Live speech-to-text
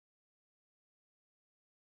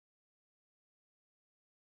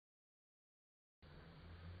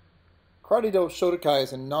Karate-do Shotokai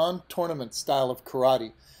is a non-tournament style of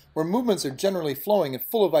karate, where movements are generally flowing and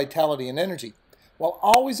full of vitality and energy, while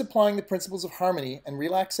always applying the principles of harmony and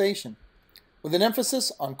relaxation. With an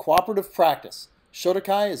emphasis on cooperative practice,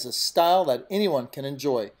 Shotokai is a style that anyone can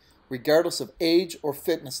enjoy, regardless of age or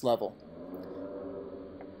fitness level.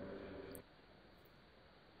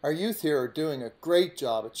 Our youth here are doing a great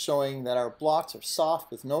job at showing that our blocks are soft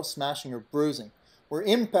with no smashing or bruising, where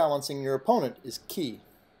imbalancing your opponent is key.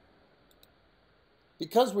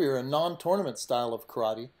 Because we are a non-tournament style of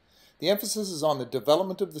karate, the emphasis is on the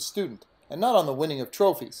development of the student and not on the winning of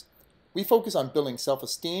trophies. We focus on building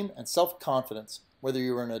self-esteem and self-confidence, whether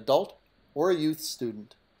you're an adult or a youth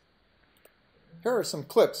student. Here are some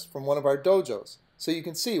clips from one of our dojos, so you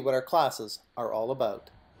can see what our classes are all about.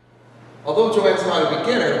 Although Joanne's not a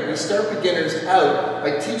beginner, we start beginners out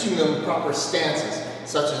by teaching them proper stances,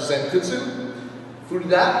 such as Zenkutsu,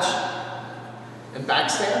 Furudachi, and back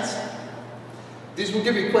stance. These will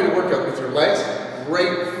give you quite a workout with your legs,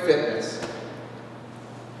 great fitness.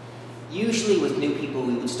 Usually with new people,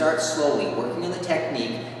 we would start slowly, working on the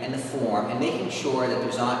technique and the form and making sure that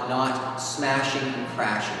there's not smashing and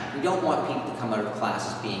crashing. We don't want people to come out of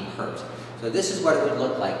classes being hurt. So this is what it would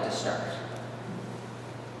look like to start.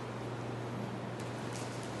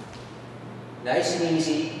 Nice and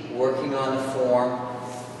easy, working on the form.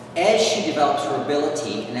 As she develops her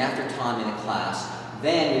ability, and after time in the class,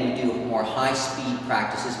 then we would do more high-speed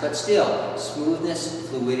practices, but still, smoothness,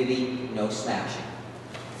 fluidity, no smashing.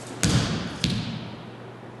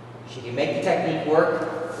 She can make the technique work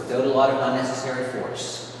without a lot of unnecessary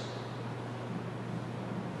force.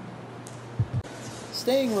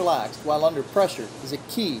 Staying relaxed while under pressure is a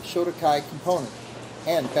key Shotokai component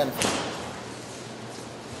and benefit.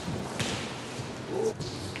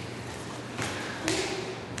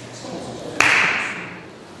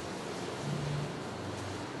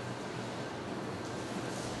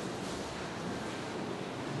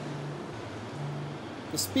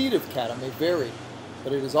 The speed of kata may vary,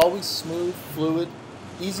 but it is always smooth, fluid,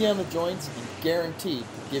 easy on the joints, and guaranteed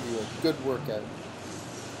to give you a good workout.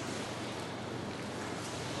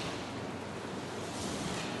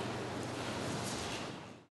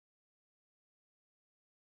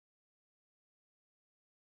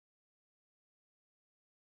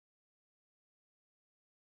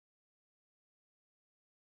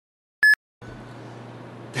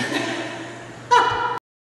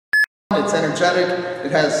 It's energetic,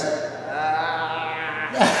 it has...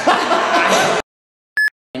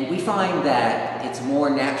 And we find that it's a more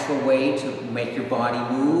natural way to make your body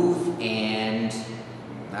move, and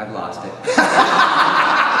I've lost it.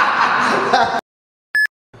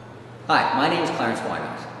 Hi, my name is Clarence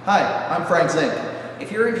Wynot. Hi, I'm Frank Zinck.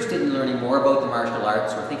 If you're interested in learning more about the martial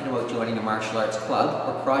arts or thinking about joining a martial arts club,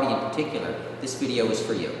 or karate in particular, this video is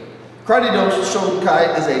for you. Karate-do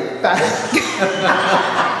Shotokai is a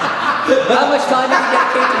How much time did you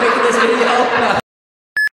dedicate to making this video?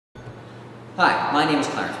 Hi, my name is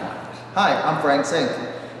Clarence Wynot. Hi, I'm Frank Zinck.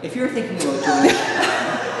 If you're thinking about joining...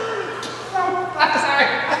 I'm sorry.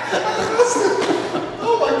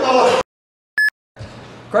 Oh my god.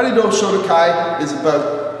 Karate-do Shotokai is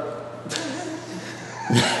about...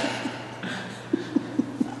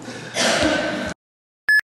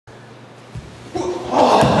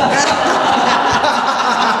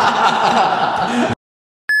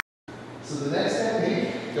 So the next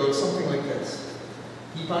technique goes something like this.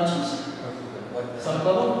 He punches. What? Some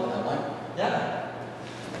level? That one? Yeah.